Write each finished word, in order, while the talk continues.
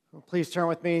Well, please turn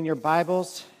with me in your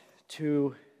Bibles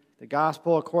to the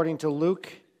Gospel according to Luke,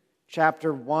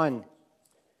 chapter 1.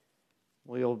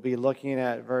 We will be looking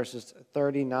at verses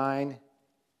 39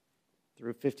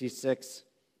 through 56.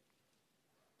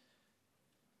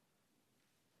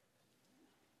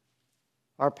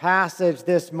 Our passage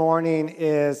this morning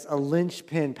is a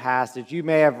linchpin passage. You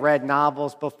may have read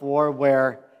novels before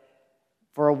where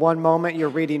for one moment you're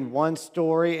reading one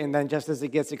story, and then just as it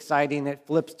gets exciting, it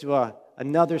flips to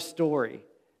another story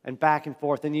and back and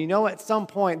forth. And you know at some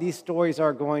point these stories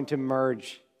are going to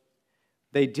merge.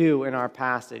 They do in our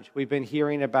passage. We've been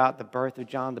hearing about the birth of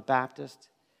John the Baptist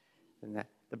and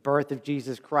the birth of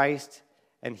Jesus Christ.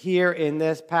 And here in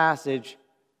this passage,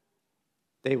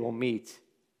 they will meet,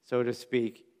 so to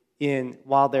speak,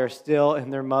 while they're still in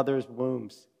their mother's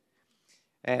wombs.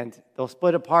 And they'll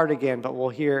split apart again, but we'll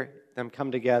hear them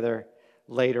come together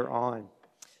later on.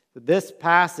 This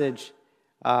passage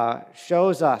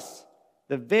shows us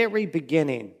the very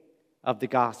beginning of the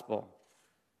gospel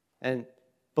and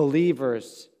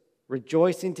believers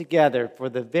rejoicing together for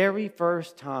the very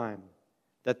first time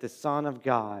that the Son of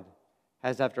God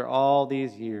has, after all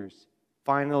these years,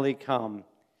 finally come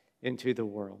into the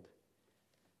world.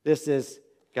 This is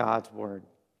God's word.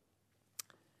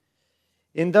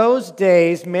 In those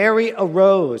days, Mary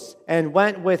arose and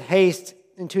went with haste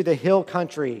into the hill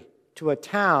country to a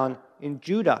town in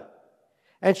Judah.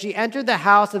 And she entered the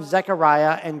house of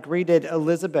Zechariah and greeted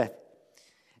Elizabeth.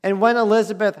 And when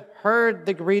Elizabeth heard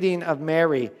the greeting of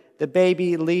Mary, the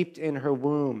baby leaped in her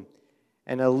womb,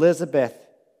 and Elizabeth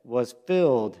was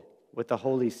filled with the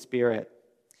Holy Spirit.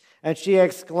 And she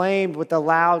exclaimed with a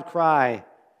loud cry,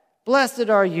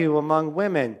 "Blessed are you among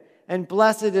women, and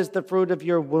blessed is the fruit of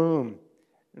your womb.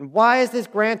 And why is this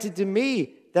granted to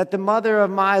me, that the mother of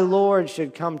my Lord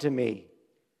should come to me?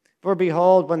 For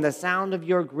behold, when the sound of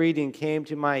your greeting came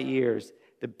to my ears,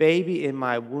 the baby in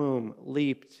my womb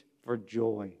leaped for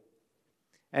joy.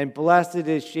 And blessed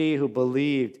is she who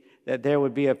believed that there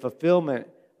would be a fulfillment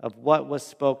of what was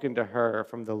spoken to her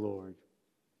from the Lord."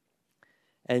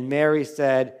 And Mary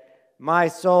said, "My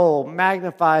soul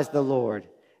magnifies the Lord,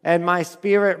 and my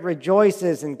spirit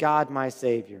rejoices in God my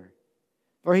Savior.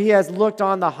 For he has looked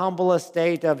on the humble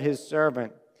estate of his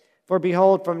servant. For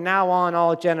behold, from now on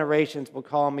all generations will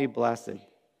call me blessed.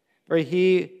 For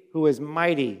he who is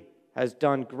mighty has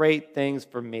done great things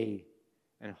for me,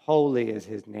 and holy is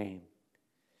his name.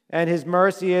 And his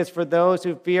mercy is for those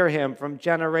who fear him from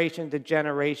generation to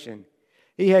generation.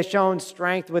 He has shown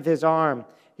strength with his arm.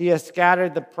 He has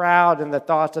scattered the proud in the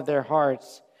thoughts of their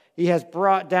hearts. He has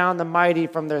brought down the mighty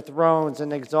from their thrones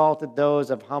and exalted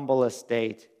those of humble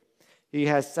estate. He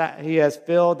has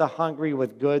filled the hungry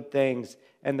with good things,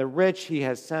 and the rich he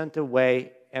has sent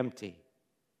away empty.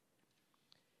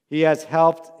 He has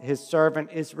helped his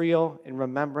servant Israel in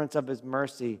remembrance of his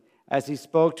mercy, as he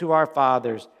spoke to our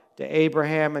fathers, to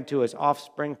Abraham and to his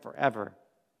offspring forever."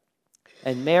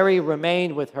 And Mary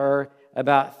remained with her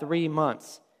about 3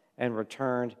 months and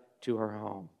returned to her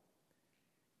home.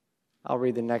 I'll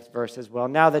read the next verse as well.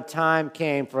 Now the time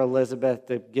came for Elizabeth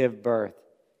to give birth,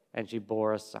 and she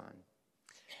bore a son.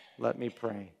 Let me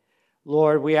pray.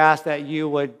 Lord, we ask that you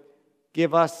would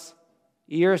give us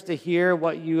ears to hear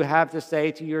what you have to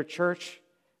say to your church,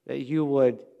 that you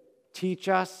would teach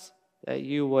us, that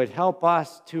you would help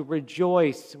us to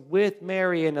rejoice with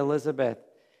Mary and Elizabeth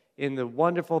in the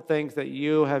wonderful things that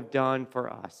you have done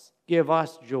for us. Give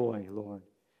us joy, Lord,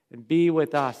 and be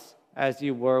with us as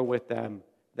you were with them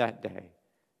that day.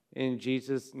 In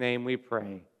Jesus' name we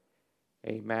pray.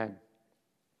 Amen.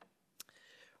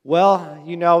 Well,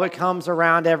 you know, it comes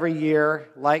around every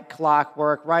year like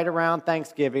clockwork, right around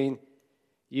Thanksgiving.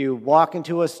 You walk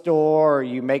into a store, or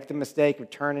you make the mistake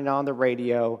of turning on the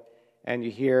radio, and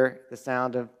you hear the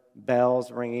sound of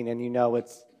bells ringing, and you know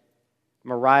it's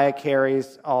Mariah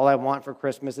Carey's "All I Want for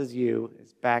Christmas Is You"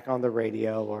 is back on the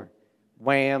radio, or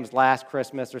Wham's "Last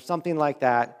Christmas," or something like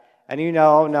that. And you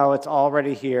know, no, it's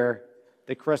already here.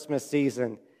 The Christmas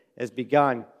season has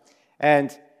begun.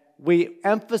 And we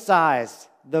emphasize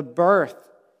the birth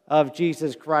of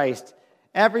Jesus Christ.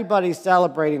 Everybody's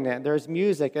celebrating it. There's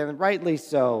music, and rightly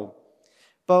so.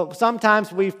 But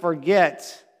sometimes we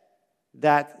forget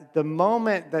that the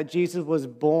moment that Jesus was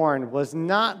born was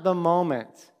not the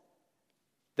moment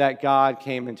that God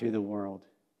came into the world.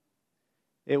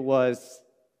 It was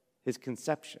his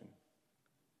conception.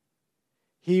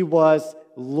 He was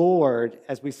Lord,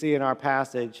 as we see in our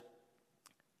passage,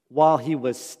 while he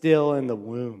was still in the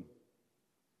womb.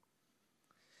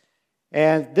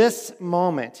 And this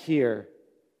moment here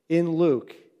in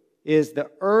Luke is the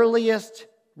earliest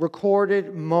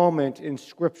recorded moment in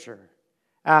Scripture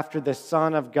after the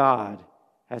Son of God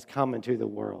has come into the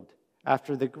world.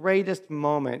 After the greatest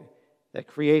moment that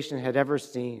creation had ever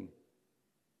seen,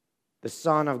 the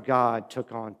Son of God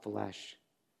took on flesh.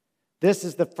 This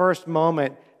is the first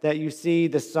moment that you see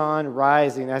the sun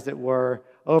rising, as it were,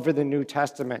 over the New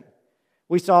Testament.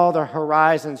 We saw the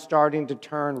horizon starting to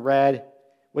turn red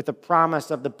with the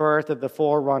promise of the birth of the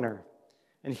forerunner.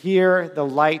 And here the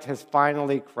light has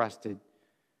finally crested.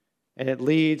 And it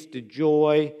leads to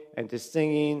joy and to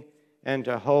singing and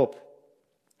to hope.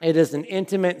 It is an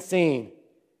intimate scene.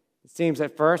 It seems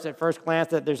at first glance,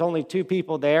 that there's only two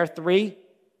people there, three,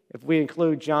 if we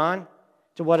include John,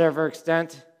 to whatever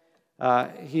extent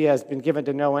he has been given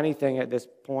to know anything at this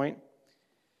point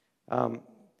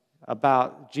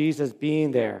about Jesus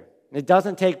being there. It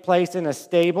doesn't take place in a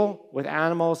stable with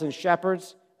animals and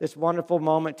shepherds. This wonderful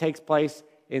moment takes place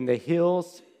in the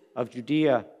hills of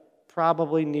Judea,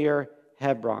 probably near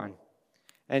Hebron.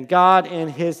 And God, in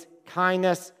his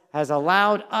kindness, has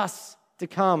allowed us to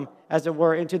come, as it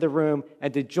were, into the room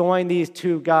and to join these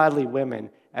two godly women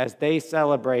as they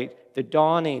celebrate the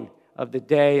dawning of the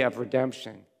day of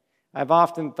redemption. I've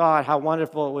often thought how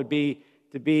wonderful it would be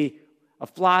to be a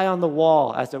fly on the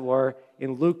wall, as it were,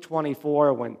 in Luke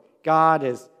 24, when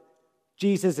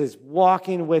Jesus is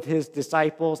walking with his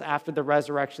disciples after the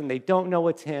resurrection. They don't know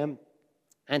it's him.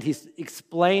 And he's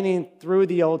explaining through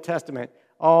the Old Testament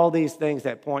all these things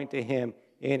that point to him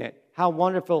in it. How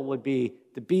wonderful it would be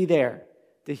to be there,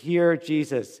 to hear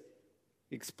Jesus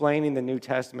explaining the New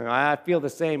Testament. I feel the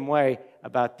same way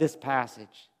about this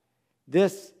passage.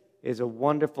 This is a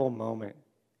wonderful moment.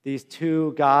 These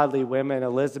two godly women,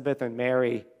 Elizabeth and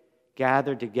Mary,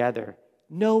 gathered together.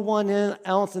 No one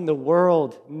else in the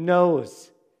world knows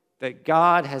that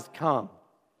God has come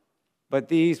but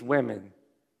these women.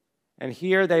 And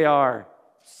here they are,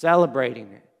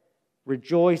 celebrating it,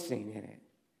 rejoicing in it.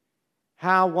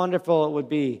 How wonderful it would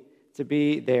be to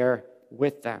be there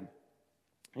with them.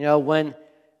 You know, when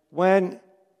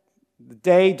the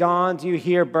day dawns, you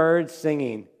hear birds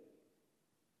singing.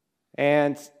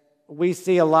 And we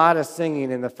see a lot of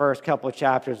singing in the first couple of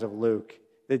chapters of Luke.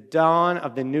 The dawn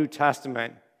of the New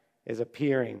Testament is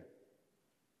appearing.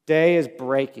 Day is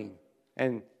breaking.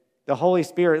 And the Holy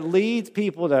Spirit leads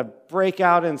people to break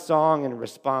out in song and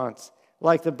response,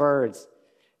 like the birds.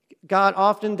 God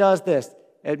often does this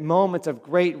at moments of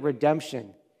great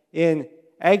redemption. In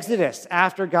Exodus,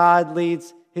 after God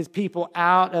leads his people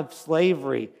out of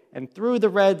slavery and through the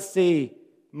Red Sea,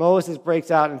 Moses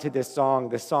breaks out into this song,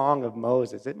 the Song of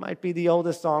Moses. It might be the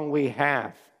oldest song we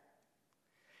have.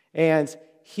 And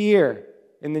here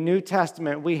in the New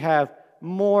Testament, we have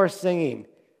more singing.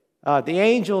 The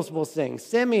angels will sing.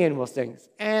 Simeon will sing.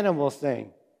 Anna will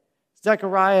sing.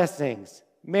 Zechariah sings.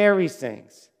 Mary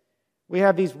sings. We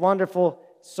have these wonderful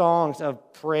songs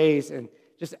of praise and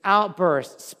just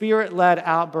outbursts, spirit-led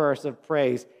outbursts of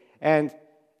praise. And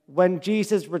when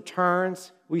Jesus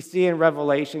returns, we see in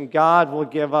Revelation, God will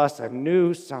give us a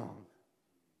new song.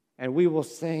 And we will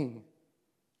sing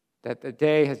that the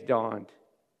day has dawned.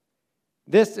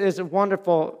 This is a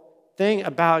wonderful thing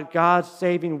about God's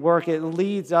saving work. It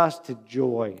leads us to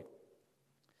joy.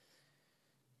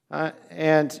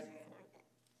 And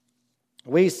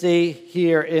we see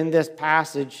here in this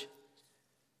passage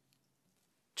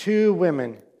two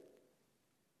women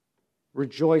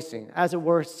rejoicing, as it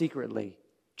were, secretly.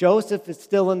 Joseph is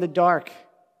still in the dark.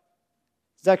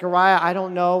 Zechariah, I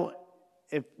don't know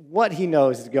what he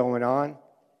knows is going on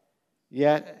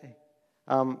yet,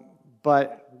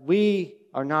 but we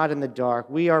are not in the dark.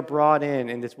 We are brought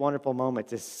in this wonderful moment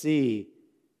to see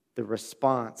the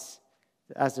response,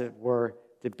 as it were,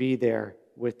 to be there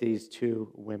with these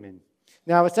two women.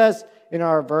 Now it says in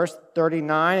our verse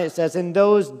 39, it says, "In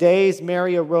those days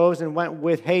Mary arose and went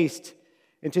with haste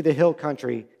into the hill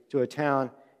country to a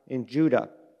town in Judah."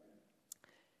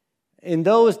 In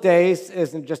those days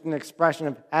isn't just an expression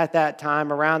of at that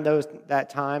time, around that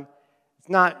time. It's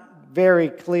not very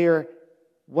clear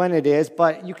when it is,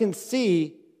 but you can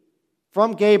see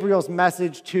from Gabriel's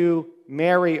message to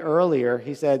Mary earlier,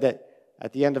 he said that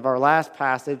at the end of our last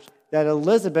passage, that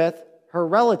Elizabeth, her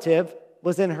relative,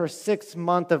 was in her 6th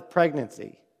month of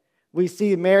pregnancy. We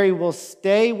see Mary will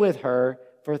stay with her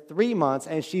for 3 months,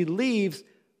 and she leaves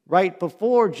right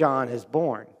before John is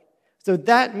born. So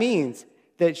that means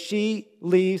that she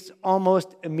leaves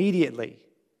almost immediately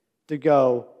to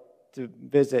go to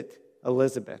visit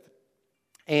Elizabeth.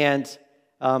 And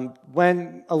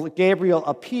when Gabriel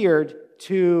appeared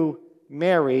to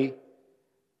Mary,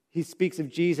 he speaks of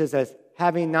Jesus as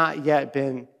having not yet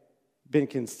been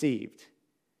conceived.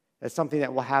 That's something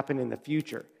that will happen in the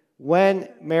future. When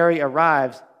Mary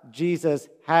arrives, Jesus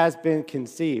has been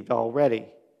conceived already.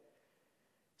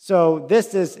 So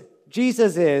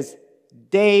Jesus is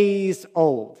days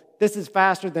old. This is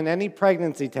faster than any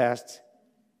pregnancy test.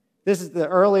 This is the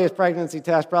earliest pregnancy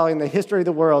test probably in the history of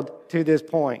the world to this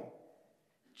point.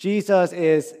 Jesus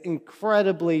is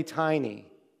incredibly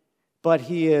tiny, but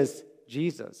he is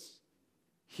Jesus.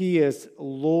 He is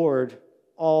Lord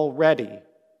already.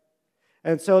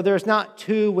 And so there's not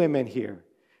two women here.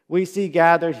 We see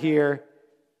gathered here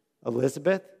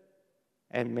Elizabeth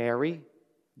and Mary.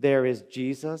 There is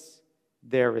Jesus.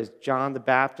 There is John the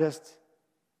Baptist.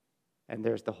 And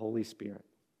there's the Holy Spirit.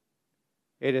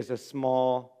 It is a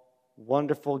small,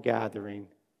 wonderful gathering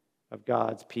of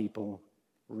God's people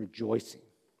rejoicing.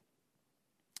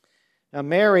 Now,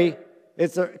 Mary,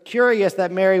 it's curious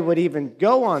that Mary would even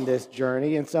go on this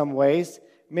journey in some ways.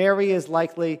 Mary is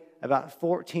likely about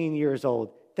 14 years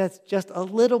old. That's just a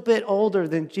little bit older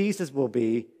than Jesus will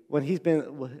be when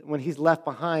he's left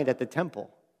behind at the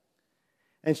temple.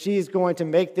 And she's going to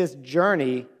make this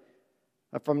journey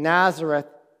from Nazareth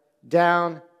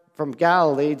down, from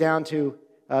Galilee down to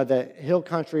the hill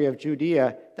country of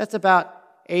Judea. That's about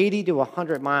 80 to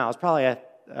 100 miles, probably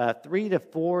a 3 to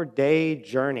 4 day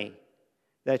journey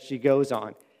that she goes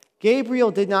on. Gabriel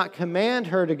did not command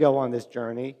her to go on this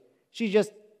journey. She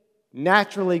just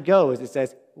naturally goes. It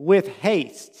says, with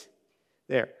haste.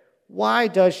 There. Why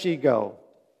does she go?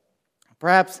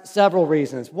 Perhaps several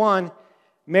reasons. One,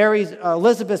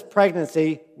 Elizabeth's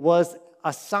pregnancy was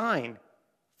a sign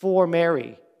for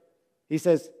Mary. He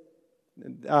says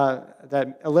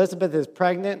that Elizabeth is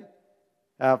pregnant.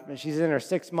 She's in her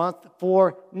 6th month.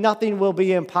 For nothing will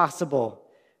be impossible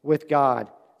with God.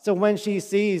 So when she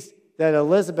sees that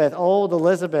old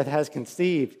Elizabeth has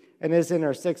conceived and is in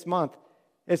her 6th month,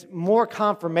 it's more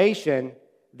confirmation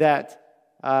that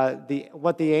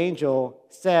what the angel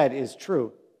said is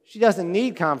true. She doesn't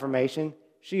need confirmation.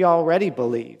 She already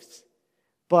believes.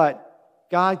 But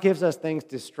God gives us things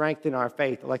to strengthen our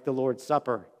faith, like the Lord's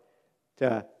Supper,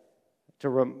 to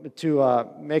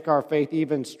make our faith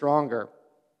even stronger.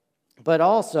 But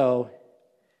also,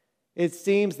 it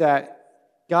seems that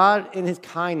God, in his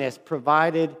kindness,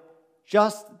 provided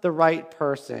just the right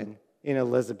person in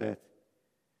Elizabeth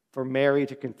for Mary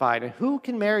to confide. And who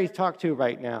can Mary talk to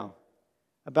right now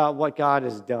about what God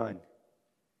has done?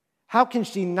 How can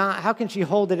she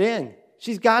hold it in?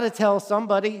 She's got to tell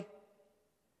somebody,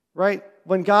 right?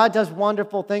 When God does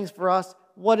wonderful things for us,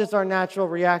 what is our natural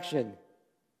reaction?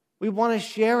 We want to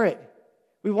share it.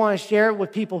 We want to share it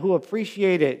with people who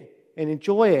appreciate it and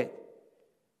enjoy it.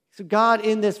 So God,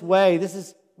 in this way, this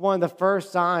is one of the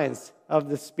first signs of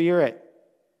the Spirit,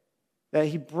 that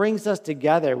he brings us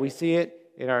together. We see it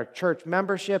in our church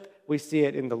membership. We see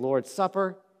it in the Lord's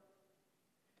Supper.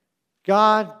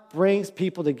 God brings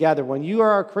people together. When you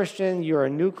are a Christian, you're a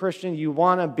new Christian, you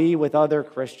want to be with other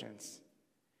Christians.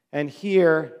 And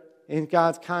here, in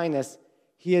God's kindness,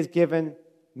 he has given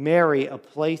Mary a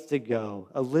place to go.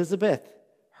 Elizabeth,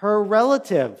 her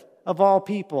relative of all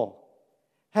people,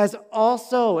 has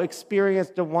also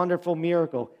experienced a wonderful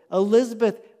miracle.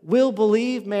 Elizabeth will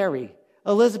believe Mary.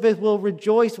 Elizabeth will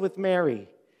rejoice with Mary.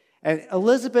 And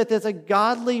Elizabeth is a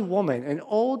godly woman, an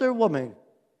older woman,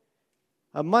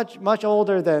 much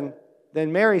older than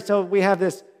Mary. So we have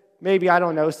this maybe,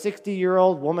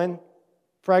 60-year-old woman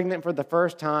pregnant for the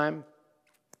first time,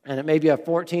 and it may be a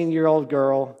 14-year-old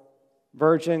girl,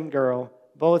 virgin girl,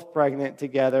 both pregnant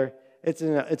together. It's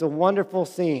a wonderful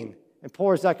scene. And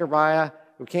poor Zechariah,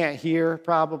 who can't hear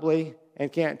probably and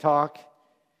can't talk,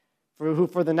 who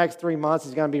for the next 3 months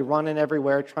is going to be running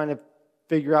everywhere trying to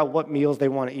figure out what meals they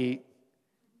want to eat,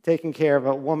 taking care of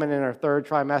a woman in her 3rd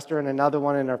trimester and another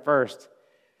one in her 1st.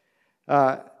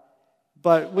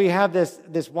 But we have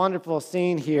this wonderful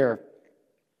scene here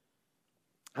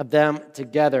of them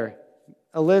together.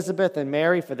 Elizabeth and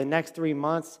Mary for the next 3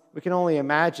 months. We can only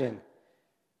imagine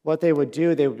what they would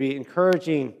do. They would be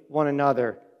encouraging one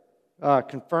another,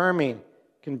 confirming,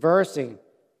 conversing,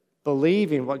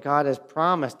 believing what God has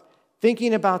promised,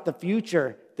 thinking about the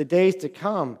future, the days to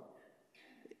come.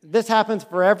 This happens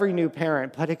for every new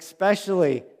parent, but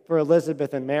especially for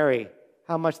Elizabeth and Mary,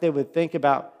 how much they would think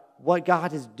about what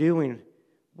God is doing,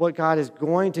 what God is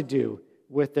going to do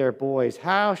with their boys.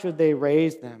 How should they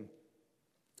raise them?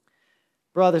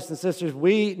 Brothers and sisters,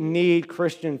 we need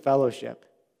Christian fellowship.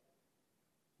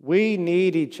 We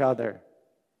need each other.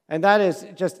 And that is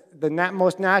just the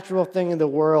most natural thing in the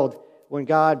world when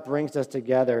God brings us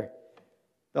together.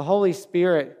 The Holy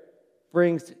Spirit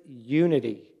brings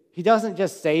unity. He doesn't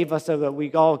just save us so that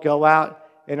we all go out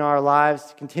in our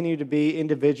lives, continue to be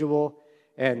individual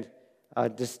and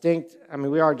distinct.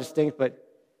 We are distinct, but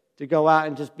to go out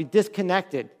and just be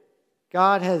disconnected.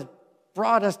 God has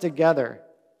brought us together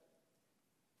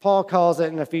Paul calls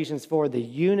it in Ephesians 4, the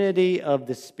unity of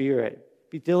the Spirit.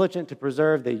 Be diligent to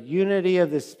preserve the unity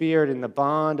of the Spirit in the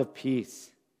bond of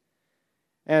peace.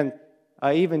 And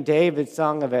even David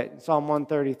sung of it in Psalm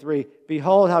 133.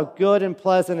 Behold how good and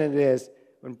pleasant it is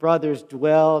when brothers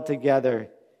dwell together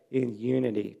in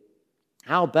unity.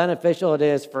 How beneficial it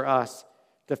is for us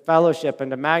to fellowship and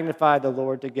to magnify the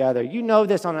Lord together. You know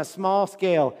this on a small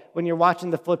scale when you're watching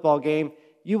the football game.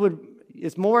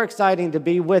 It's more exciting to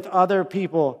be with other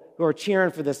people who are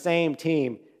cheering for the same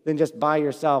team than just by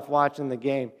yourself watching the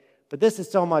game. But this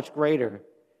is so much greater.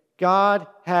 God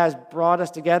has brought us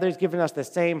together. He's given us the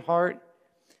same heart.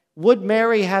 Would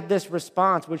Mary have this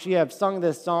response? Would she have sung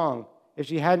this song if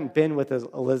she hadn't been with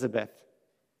Elizabeth?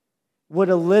 Would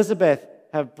Elizabeth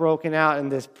have broken out in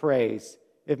this praise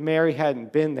if Mary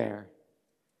hadn't been there?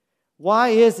 Why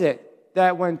is it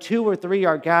that when 2 or 3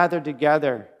 are gathered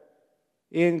together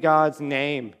in God's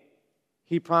name,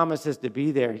 He promises to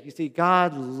be there? You see,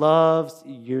 God loves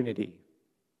unity.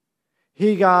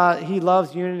 He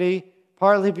loves unity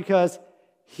partly because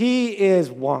He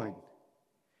is one.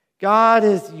 God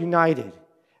is united.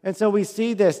 And so we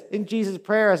see this in Jesus'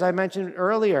 prayer, as I mentioned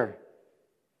earlier.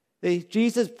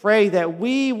 Jesus prayed that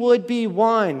we would be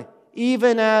one,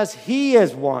 even as He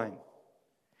is one.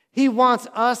 He wants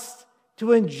us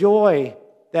to enjoy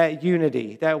that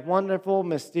unity, that wonderful,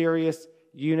 mysterious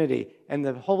unity. And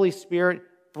the Holy Spirit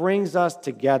brings us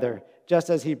together,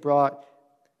 just as He brought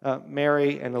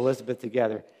Mary and Elizabeth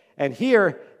together. And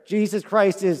here, Jesus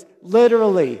Christ is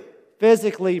literally,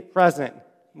 physically present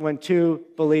when 2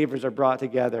 believers are brought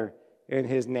together in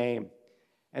His name.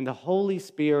 And the Holy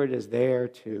Spirit is there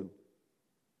too,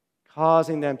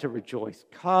 causing them to rejoice,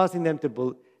 causing them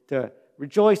to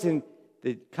rejoice in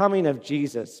the coming of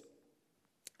Jesus.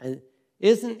 And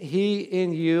isn't He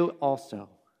in you also?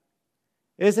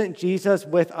 Isn't Jesus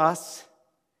with us?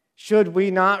 Should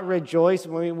we not rejoice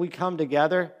when we come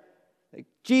together?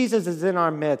 Jesus is in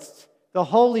our midst. The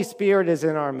Holy Spirit is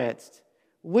in our midst.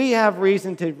 We have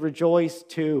reason to rejoice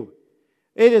too.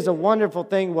 It is a wonderful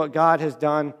thing what God has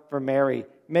done for Mary,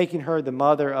 making her the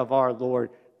mother of our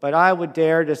Lord. But I would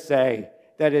dare to say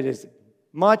that it is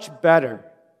much better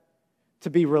to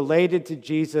be related to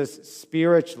Jesus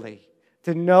spiritually,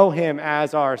 to know Him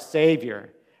as our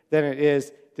Savior, than it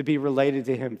is to be related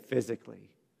to Him physically.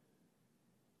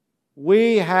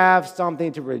 We have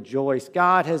something to rejoice.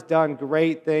 God has done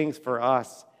great things for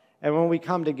us. And when we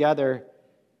come together,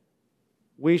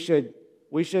 we should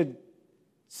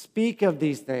speak of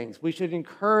these things. We should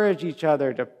encourage each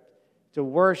other to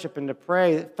worship and to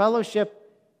pray. Fellowship,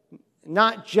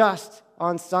 not just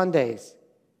on Sundays.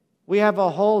 We have a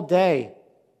whole day.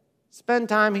 Spend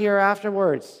time here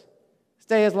afterwards.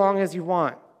 Stay as long as you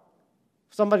want.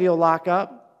 Somebody will lock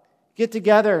up. Get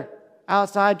together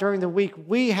outside during the week.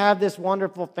 We have this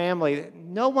wonderful family.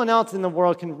 No one else in the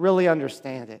world can really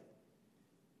understand it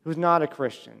who's not a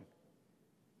Christian.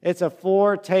 It's a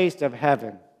foretaste of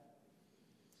heaven.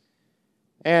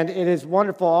 And it is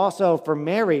wonderful also for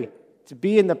Mary to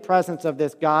be in the presence of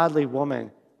this godly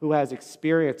woman who has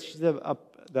experience. She's a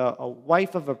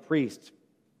wife of a priest.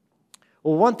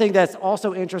 Well, one thing that's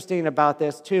also interesting about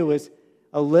this too is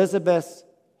Elizabeth's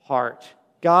heart.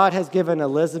 God has given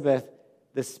Elizabeth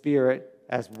the Spirit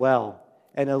as well.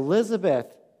 And Elizabeth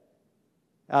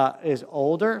is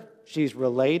older. She's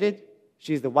related.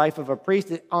 She's the wife of a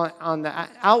priest.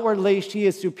 Outwardly, she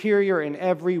is superior in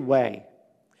every way.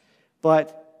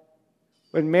 But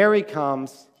when Mary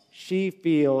comes, she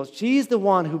feels she's the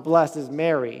one who blesses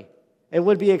Mary. It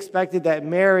would be expected that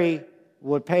Mary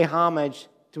would pay homage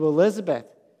to Elizabeth,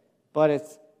 but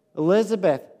it's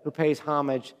Elizabeth who pays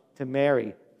homage to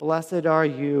Mary. Blessed are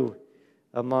you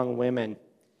among women,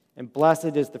 and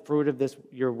blessed is the fruit of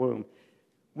your womb.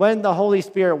 When the Holy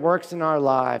Spirit works in our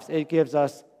lives, He gives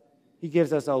us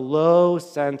a low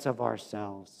sense of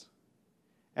ourselves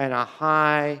and a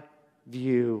high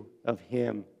view of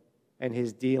Him and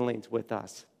His dealings with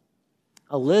us.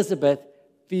 Elizabeth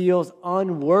feels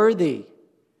unworthy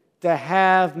to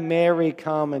have Mary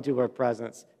come into her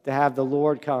presence, to have the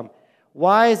Lord come.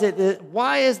 Why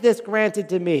is this granted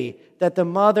to me, that the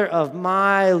mother of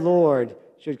my Lord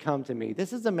should come to me?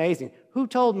 This is amazing. Who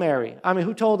told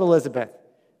Elizabeth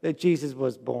that Jesus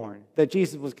was born, that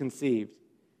Jesus was conceived?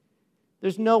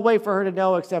 There's no way for her to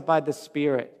know except by the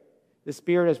Spirit. The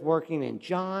Spirit is working in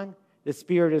John. The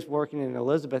Spirit is working in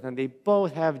Elizabeth, and they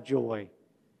both have joy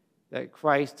that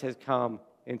Christ has come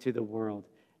into the world.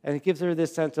 And it gives her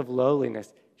this sense of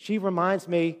lowliness. She reminds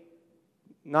me,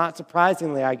 not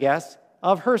surprisingly, I guess,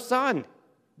 of her son,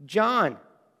 John.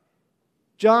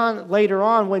 John, later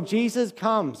on, when Jesus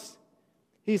comes,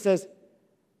 he says,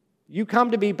 You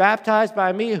come to be baptized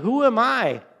by me? Who am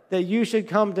I that you should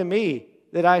come to me,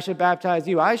 that I should baptize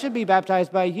you? I should be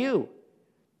baptized by you.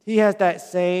 He has that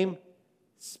same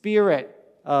spirit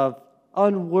of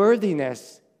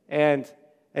unworthiness and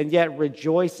yet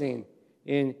rejoicing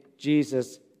in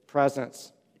Jesus'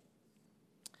 presence.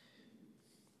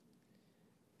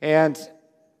 And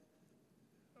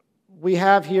we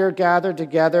have here gathered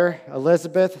together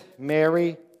Elizabeth,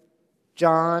 Mary,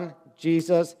 John,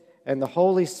 Jesus, and the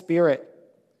Holy Spirit.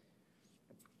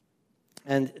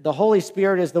 And the Holy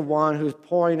Spirit is the one who's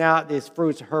pouring out these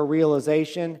fruits, her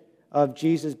realization of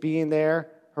Jesus being there,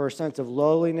 her sense of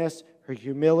lowliness, her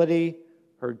humility,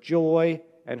 her joy,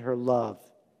 and her love.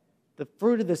 The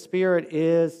fruit of the Spirit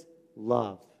is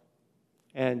love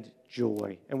and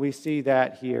joy. And we see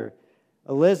that here.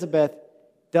 Elizabeth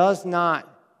does not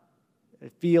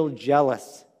feel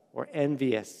jealous or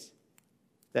envious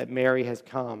that Mary has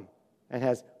come and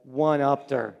has one-upped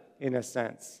her in a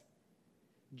sense.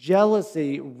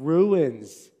 Jealousy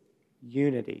ruins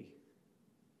unity.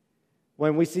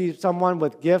 When we see someone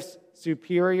with gifts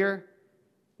superior,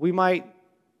 it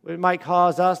might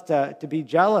cause us to be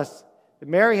jealous.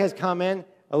 Mary has come in.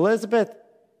 Elizabeth,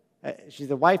 she's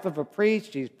the wife of a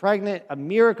priest. She's pregnant. A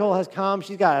miracle has come.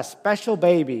 She's got a special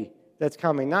baby that's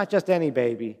coming, not just any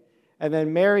baby. And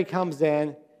then Mary comes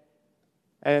in,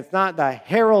 and it's not the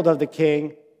herald of the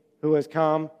king who has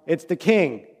come. It's the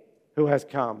king who has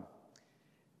come.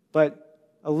 But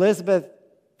Elizabeth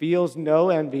feels no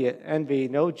envy,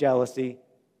 no jealousy.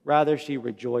 Rather, she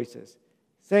rejoices.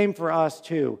 Same for us,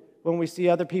 too. When we see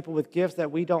other people with gifts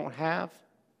that we don't have,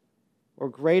 or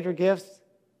greater gifts,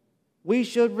 we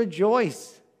should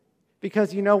rejoice.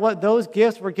 Because you know what? Those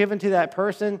gifts were given to that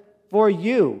person for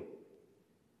you.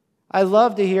 I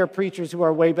love to hear preachers who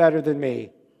are way better than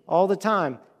me all the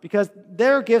time because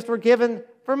their gifts were given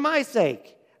for my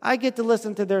sake. I get to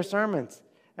listen to their sermons,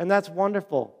 and that's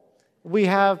wonderful. We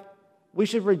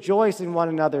should rejoice in one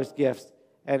another's gifts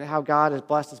and how God has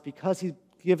blessed us because He's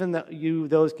given you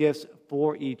those gifts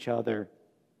for each other.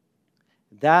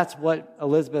 That's what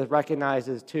Elizabeth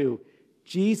recognizes too.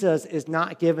 Jesus is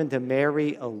not given to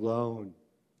Mary alone.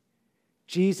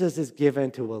 Jesus is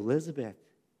given to Elizabeth.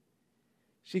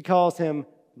 She calls him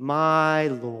my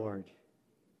Lord.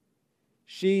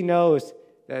 She knows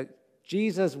that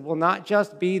Jesus will not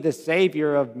just be the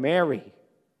Savior of Mary.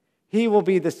 He will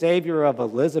be the Savior of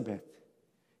Elizabeth.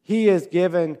 He is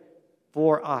given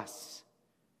for us,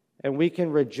 and we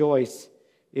can rejoice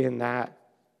in that.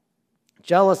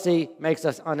 Jealousy makes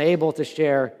us unable to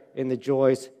share in the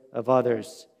joys of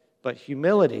others, but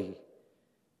humility,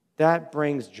 that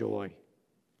brings joy.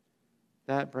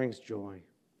 That brings joy.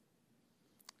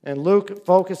 And Luke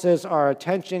focuses our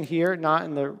attention here, not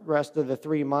in the rest of the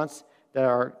 3 months that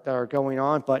are going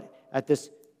on, but at this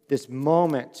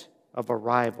moment of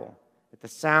arrival. At the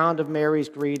sound of Mary's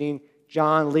greeting,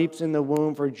 John leaps in the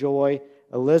womb for joy.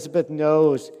 Elizabeth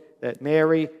knows that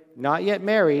Mary, not yet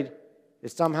married,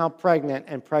 is somehow pregnant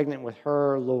and pregnant with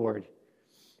her Lord.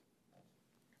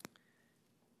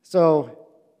 So,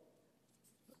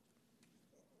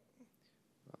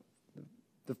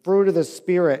 the fruit of the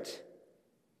Spirit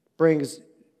brings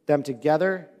them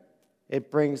together.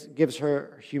 It gives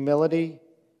her humility.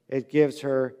 It gives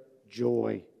her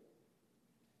joy.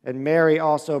 And Mary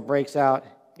also breaks out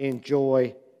in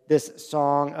joy this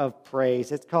song of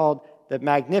praise. It's called the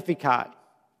Magnificat.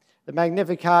 The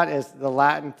Magnificat is the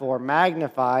Latin for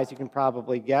magnifies, you can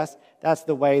probably guess. That's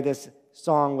the way this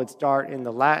song would start in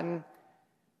the Latin.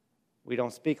 We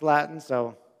don't speak Latin,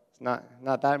 so it's not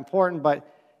that important, but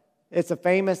it's a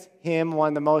famous hymn, one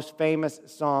of the most famous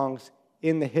songs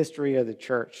in the history of the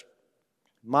church.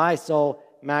 My soul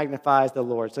magnifies the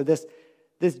Lord. So this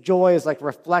joy is like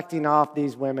reflecting off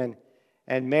these women,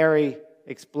 and Mary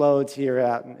explodes here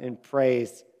out in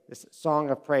praise, this song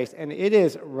of praise, and it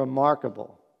is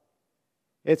remarkable.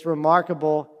 It's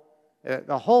remarkable.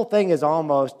 The whole thing is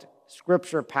almost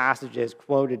scripture passages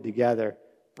quoted together,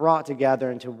 brought together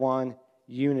into one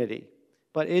unity.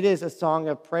 But it is a song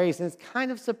of praise, and it's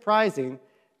kind of surprising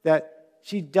that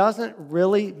she doesn't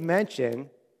really mention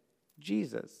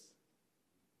Jesus.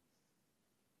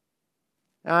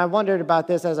 And I wondered about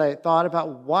this as I thought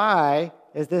about why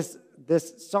is this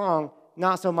song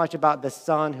not so much about the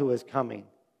Son who is coming,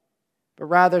 but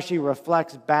rather she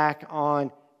reflects back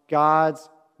on God's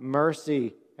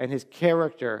mercy and His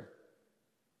character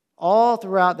all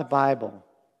throughout the Bible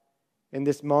in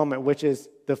this moment, which is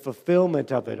the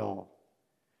fulfillment of it all.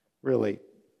 Really.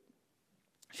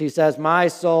 She says, my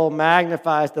soul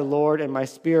magnifies the Lord, and my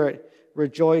spirit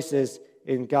rejoices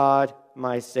in God,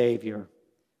 my Savior.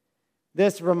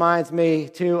 This reminds me,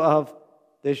 too, of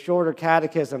the shorter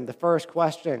catechism, the first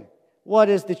question, what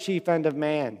is the chief end of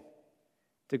man?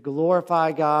 To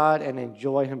glorify God and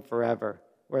enjoy him forever.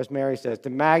 Whereas Mary says, to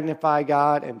magnify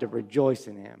God and to rejoice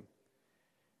in him.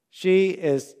 She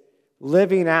is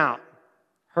living out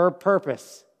her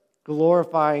purpose,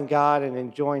 glorifying God and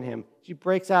enjoying him. She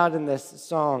breaks out in this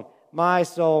song, my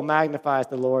soul magnifies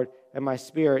the Lord, and my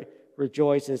spirit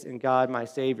rejoices in God my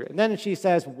Savior. And then she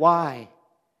says, why?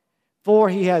 For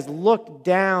he has looked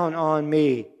down on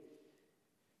me,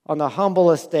 on the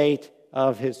humble estate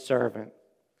of his servant.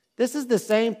 This is the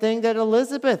same thing that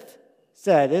Elizabeth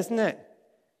said, isn't it?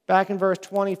 Back in verse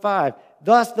 25.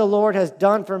 Thus the Lord has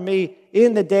done for me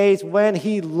in the days when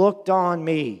he looked on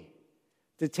me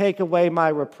to take away my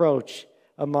reproach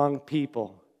among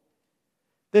people.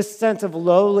 This sense of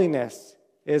lowliness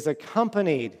is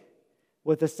accompanied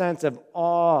with a sense of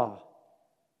awe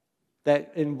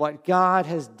that in what God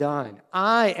has done.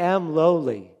 I am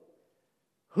lowly.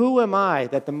 Who am I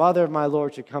that the mother of my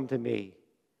Lord should come to me?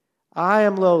 I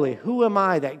am lowly. Who am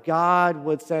I that God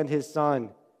would send his son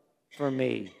for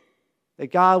me?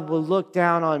 That God would look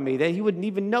down on me, that he wouldn't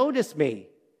even notice me.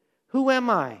 Who am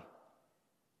I?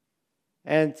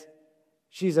 And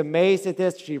she's amazed at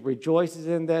this. She rejoices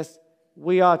in this.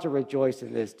 We ought to rejoice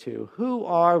in this too. Who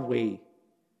are we?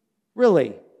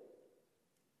 Really?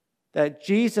 That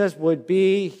Jesus would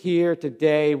be here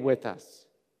today with us.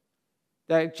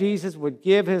 That Jesus would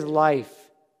give his life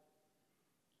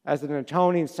as an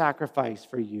atoning sacrifice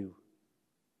for you.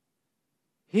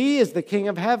 He is the King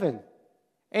of heaven.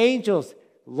 Angels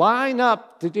line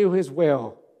up to do his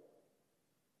will.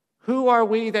 Who are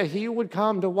we that he would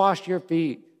come to wash your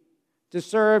feet, to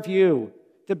serve you,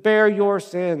 to bear your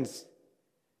sins?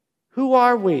 Who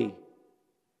are we?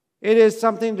 It is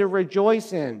something to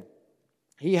rejoice in.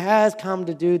 He has come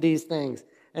to do these things.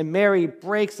 And Mary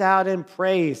breaks out in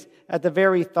praise at the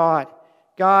very thought,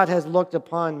 God has looked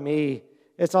upon me.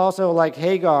 It's also like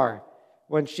Hagar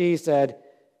when she said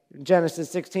in Genesis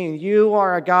 16, you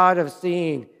are a God of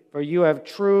seeing, for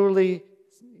truly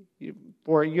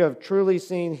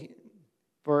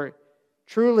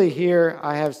here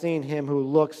I have seen him who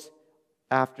looks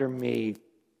after me.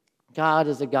 God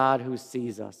is a God who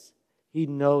sees us. He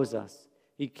knows us.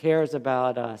 He cares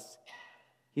about us.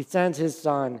 He sends his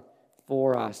son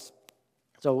for us.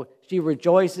 So she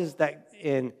rejoices that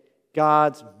in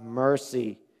God's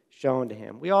mercy shown to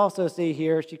him. We also see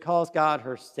here she calls God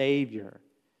her Savior.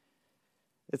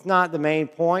 It's not the main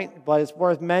point, but it's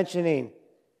worth mentioning.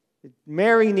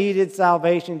 Mary needed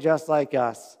salvation just like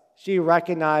us. She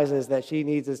recognizes that she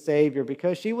needs a Savior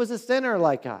because she was a sinner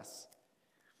like us.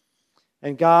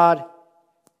 And God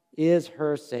is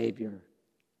her Savior.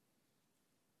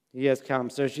 He has come.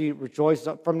 So she rejoices.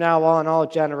 From now on, all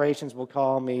generations will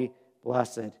call me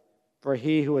blessed. For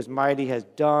he who is mighty has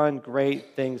done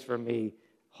great things for me.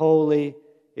 Holy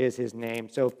is his name.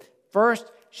 So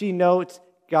first, she notes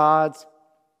God's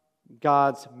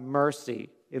mercy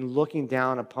in looking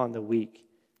down upon the weak.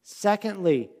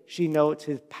 Secondly, she notes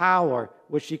his power,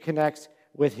 which she connects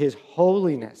with his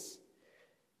holiness.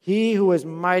 He who is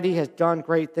mighty has done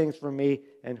great things for me,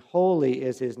 and holy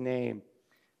is his name.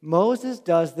 Moses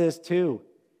does this too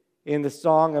in the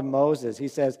Song of Moses. He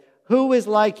says, who is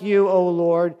like you, O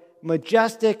Lord,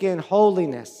 majestic in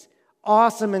holiness,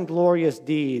 awesome in glorious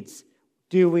deeds,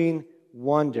 doing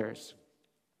wonders.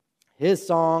 His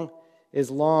song is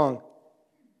long,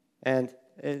 and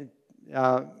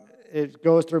it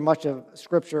goes through much of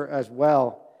Scripture as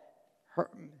well.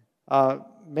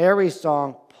 Mary's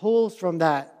song pulls from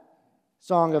that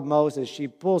Song of Moses. She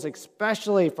pulls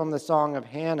especially from the Song of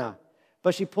Hannah,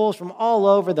 but she pulls from all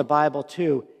over the Bible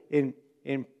too in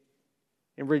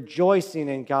rejoicing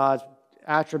in God's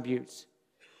attributes.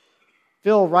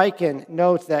 Phil Ryken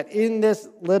notes that in this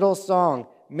little song,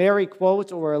 Mary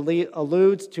quotes or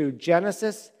alludes to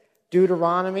Genesis,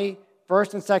 Deuteronomy,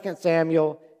 1st and 2nd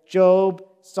Samuel, Job,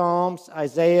 Psalms,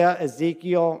 Isaiah,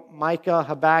 Ezekiel, Micah,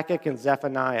 Habakkuk, and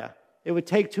Zephaniah. It would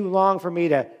take too long for me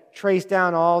to trace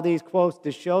down all these quotes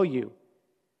to show you.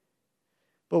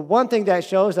 But one thing that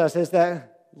shows us is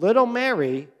that little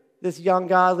Mary, this young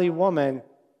godly woman,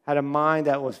 had a mind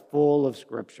that was full of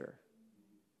Scripture.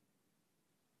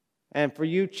 And for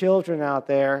you children out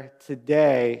there,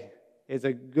 today is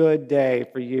a good day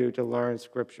for you to learn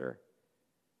Scripture.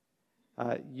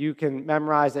 You can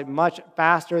memorize it much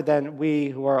faster than we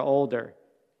who are older.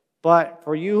 But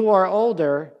for you who are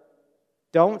older,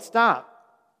 don't stop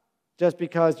just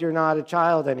because you're not a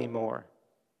child anymore.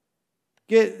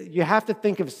 You have to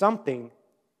think of something,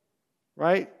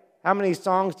 right? How many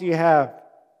songs do you have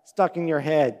stuck in your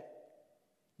head?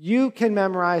 You can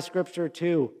memorize Scripture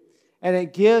too. And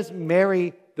it gives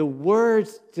Mary the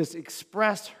words just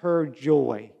express her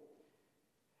joy.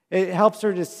 It helps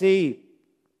her to see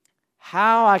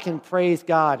how I can praise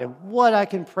God and what I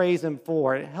can praise Him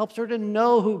for. It helps her to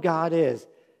know who God is,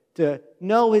 to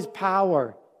know His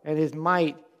power and His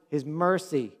might, His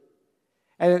mercy.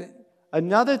 And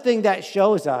another thing that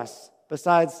shows us,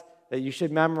 besides that you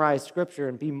should memorize Scripture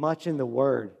and be much in the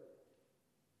Word,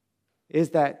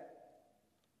 is that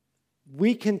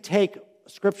we can take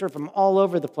Scripture from all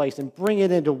over the place and bring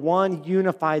it into one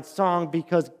unified song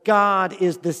because God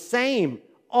is the same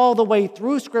all the way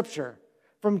through Scripture.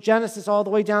 From Genesis all the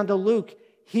way down to Luke,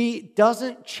 He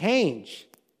doesn't change.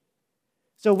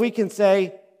 So we can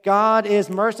say, God is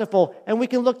merciful, and we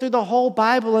can look through the whole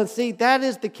Bible and see that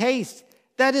is the case.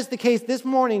 That is the case this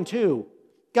morning too.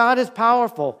 God is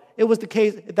powerful.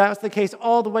 That's the case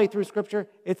all the way through Scripture.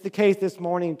 It's the case this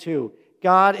morning too.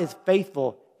 God is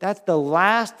faithful. That's the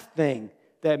last thing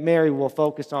that Mary will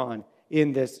focus on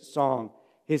in this song.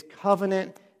 His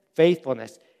covenant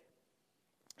faithfulness.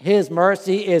 His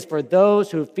mercy is for those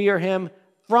who fear Him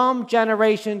from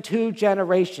generation to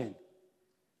generation.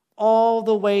 All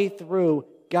the way through,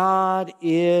 God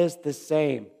is the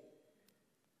same.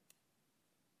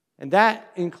 And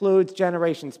that includes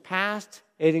generations past.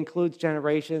 It includes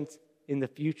generations in the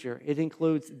future. It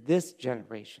includes this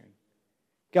generation.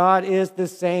 God is the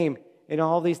same in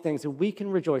all these things, and we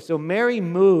can rejoice. So Mary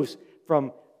moves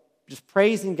from just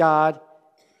praising God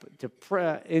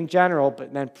in general,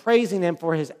 but then praising Him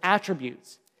for His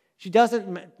attributes. She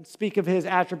doesn't speak of His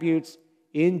attributes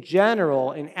in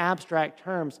general, in abstract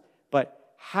terms,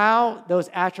 but how those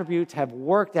attributes have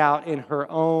worked out in her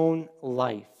own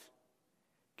life.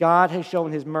 God has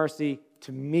shown His mercy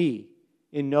to me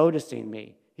in noticing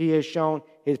me. He has shown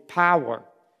His power,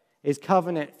 His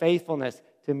covenant faithfulness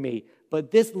to me. But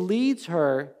this leads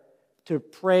her to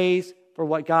praise for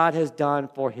what God has done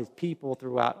for His people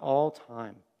throughout all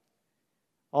time.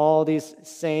 All these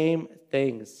same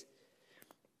things.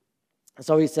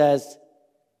 So he says,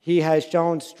 He has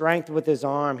shown strength with His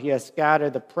arm. He has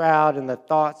scattered the proud in the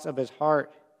thoughts of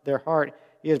their heart.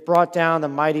 He has brought down the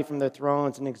mighty from their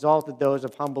thrones and exalted those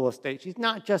of humble estate. She's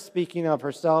not just speaking of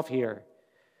herself here.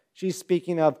 She's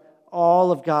speaking of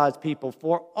all of God's people.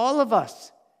 For all of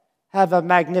us have a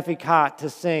Magnificat to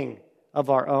sing of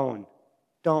our own,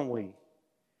 don't we?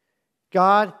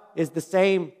 God is the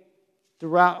same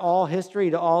throughout all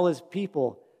history to all His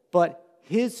people, but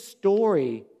His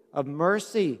story of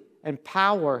mercy and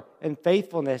power and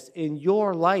faithfulness in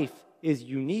your life is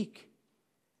unique.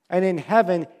 And in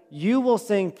heaven, you will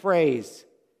sing praise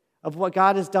of what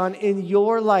God has done in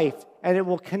your life, and it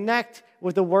will connect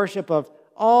with the worship of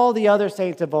all the other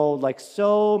saints of old, like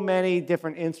so many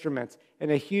different instruments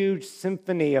in a huge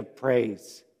symphony of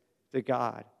praise to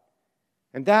God.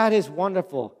 And that is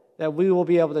wonderful that we will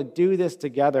be able to do this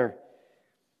together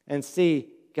and see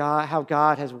how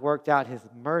God has worked out His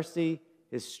mercy,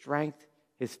 His strength,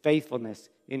 His faithfulness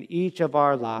in each of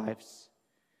our lives.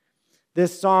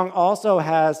 This song also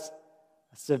has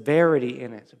severity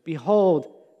in it.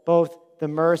 Behold, both the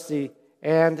mercy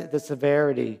and the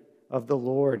severity of the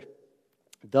Lord.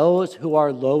 Those who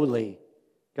are lowly,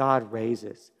 God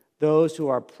raises. Those who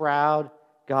are proud,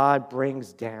 God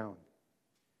brings down.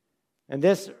 And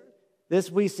this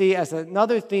we see as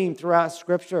another theme throughout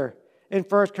Scripture. In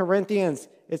 1 Corinthians,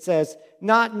 it says,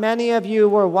 not many of you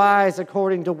were wise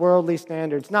according to worldly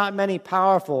standards, not many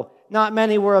powerful, not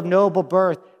many were of noble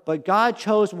birth, but God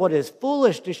chose what is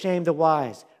foolish to shame the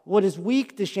wise, what is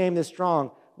weak to shame the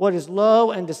strong, what is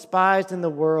low and despised in the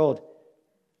world,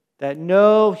 that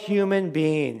no human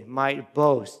being might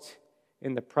boast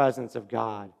in the presence of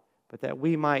God, but that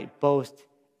we might boast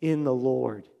in the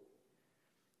Lord.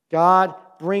 God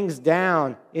brings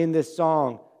down in this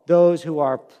song those who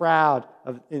are proud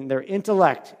in their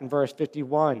intellect, in verse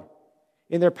 51,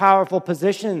 in their powerful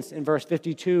positions, in verse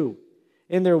 52,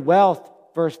 in their wealth,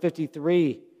 verse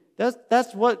 53.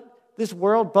 That's what this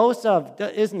world boasts of,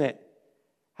 isn't it?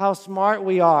 How smart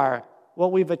we are,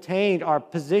 what we've attained, our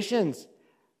positions,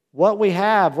 what we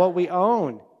have, what we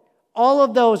own. All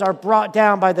of those are brought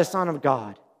down by the Son of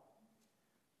God.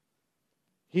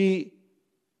 He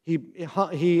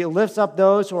lifts up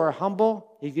those who are humble.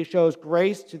 He shows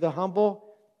grace to the humble,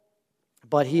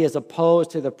 but He is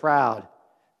opposed to the proud.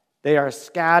 They are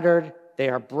scattered. They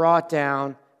are brought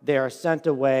down. They are sent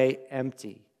away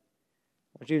empty.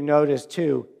 I want you to notice,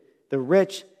 too, the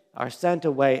rich are sent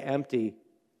away empty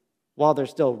while they're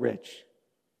still rich.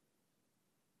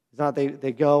 It's not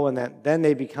they go and then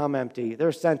they become empty.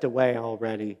 They're sent away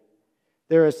already.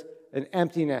 There is an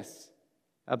emptiness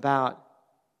about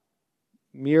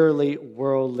merely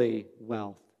worldly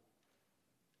wealth.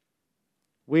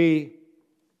 We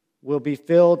will be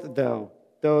filled, though,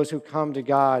 those who come to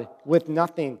God with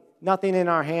nothing in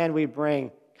our hand we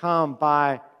bring, come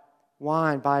buy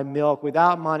wine, buy milk,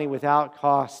 without money, without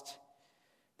cost.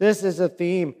 This is a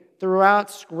theme throughout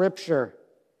Scripture.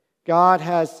 God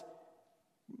has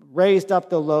raised up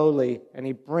the lowly, and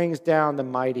he brings down the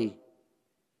mighty.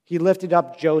 He lifted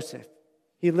up Joseph.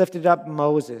 He lifted up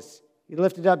Moses. He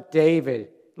lifted up David.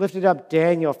 He lifted up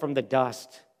Daniel from the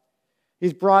dust.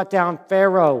 He's brought down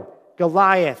Pharaoh,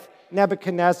 Goliath,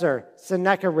 Nebuchadnezzar,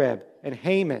 Sennacherib, and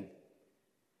Haman.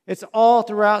 It's all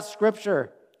throughout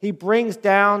Scripture. He brings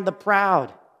down the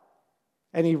proud,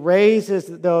 and he raises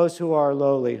those who are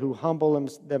lowly, who humble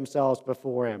themselves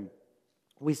before him.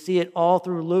 We see it all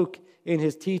through Luke in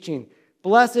his teaching.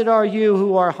 Blessed are you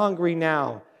who are hungry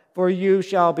now, for you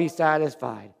shall be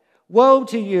satisfied. Woe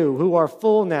to you who are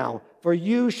full now, for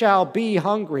you shall be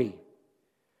hungry.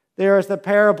 There is the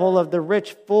parable of the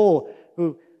rich fool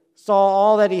who saw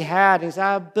all that he had, and he said,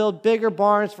 I'll build bigger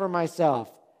barns for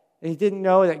myself. And he didn't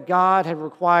know that God had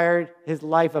required his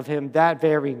life of him that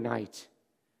very night.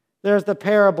 There's the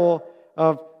parable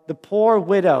of the poor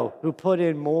widow who put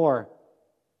in more.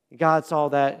 God saw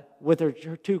that with her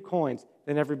 2 coins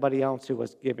than everybody else who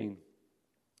was giving.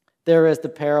 There is the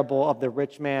parable of the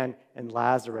rich man and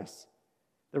Lazarus.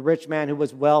 The rich man who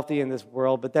was wealthy in this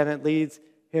world, but then it leads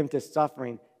him to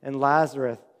suffering. And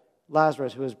Lazarus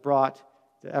who is brought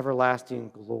to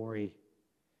everlasting glory.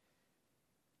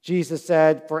 Jesus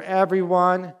said, for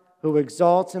everyone who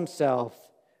exalts himself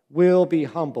will be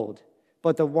humbled,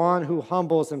 but the one who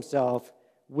humbles himself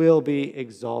will be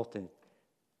exalted.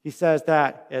 He says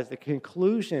that as the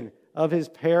conclusion of his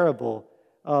parable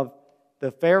of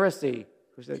the Pharisee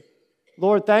who said,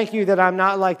 Lord, thank you that I'm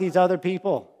not like these other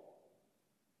people.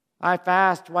 I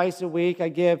fast twice a week. I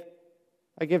give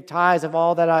tithes of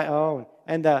all that I own.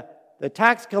 And the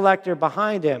tax collector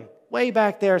behind him, way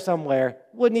back there somewhere,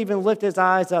 wouldn't even lift his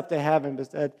eyes up to heaven,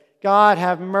 but said, God,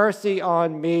 have mercy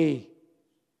on me,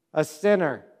 a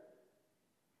sinner.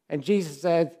 And Jesus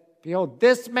said, behold,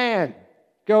 this man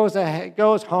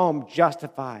goes home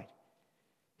justified.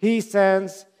 He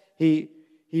filled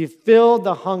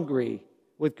the hungry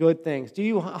with good things. Do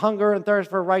you hunger and thirst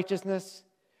for righteousness?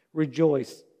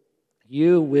 Rejoice.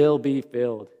 You will be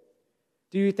filled.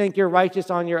 Do you think you're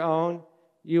righteous on your own?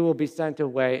 You will be sent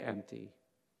away empty.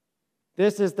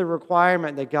 This is the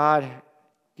requirement that God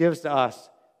gives to us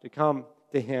to come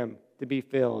to him, to be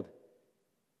filled.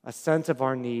 A sense of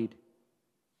our need.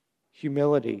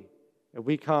 Humility. That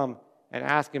we come and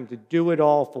ask him to do it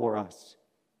all for us,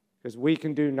 because we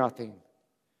can do nothing.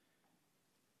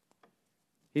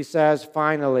 He says,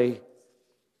 finally,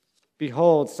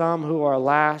 behold, some who are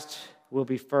last will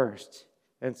be first,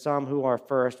 and some who are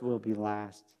first will be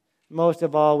last. Most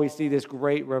of all, we see this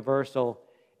great reversal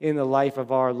in the life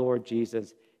of our Lord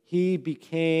Jesus. He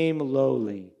became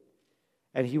lowly,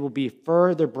 and he will be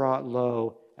further brought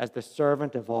low as the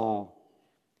servant of all.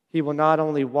 He will not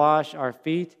only wash our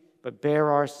feet, but bear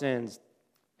our sins.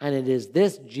 And it is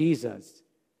this Jesus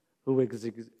who is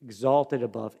exalted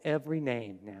above every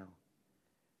name now.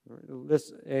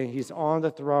 He's on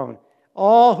the throne.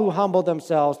 All who humble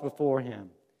themselves before him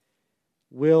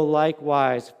will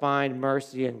likewise find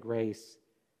mercy and grace,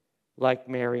 like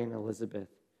Mary and Elizabeth.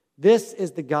 This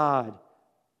is the God,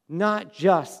 not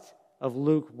just of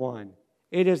Luke 1.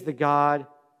 It is the God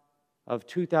of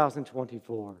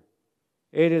 2024.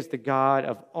 It is the God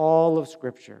of all of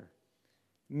Scripture.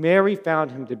 Mary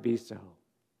found him to be so.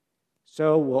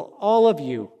 So will all of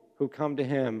you who come to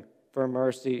him for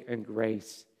mercy and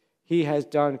grace. He has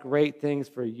done great things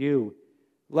for you.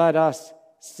 Let us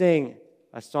sing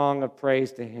a song of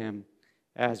praise to him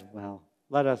as well.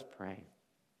 Let us pray.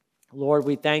 Lord,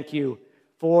 we thank you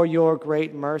for your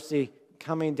great mercy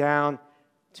coming down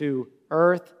to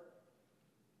earth,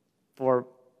 for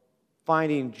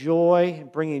finding joy,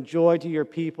 bringing joy to your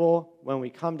people when we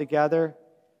come together.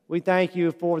 We thank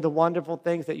you for the wonderful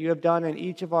things that you have done in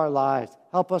each of our lives.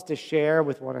 Help us to share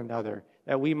with one another,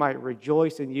 that we might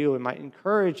rejoice in you and might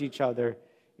encourage each other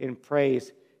in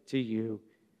praise to you.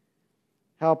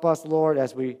 Help us, Lord,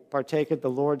 as we partake of the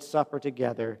Lord's Supper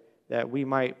together, that we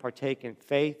might partake in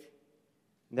faith,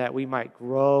 that we might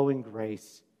grow in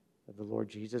grace of the Lord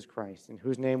Jesus Christ, in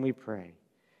whose name we pray.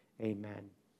 Amen.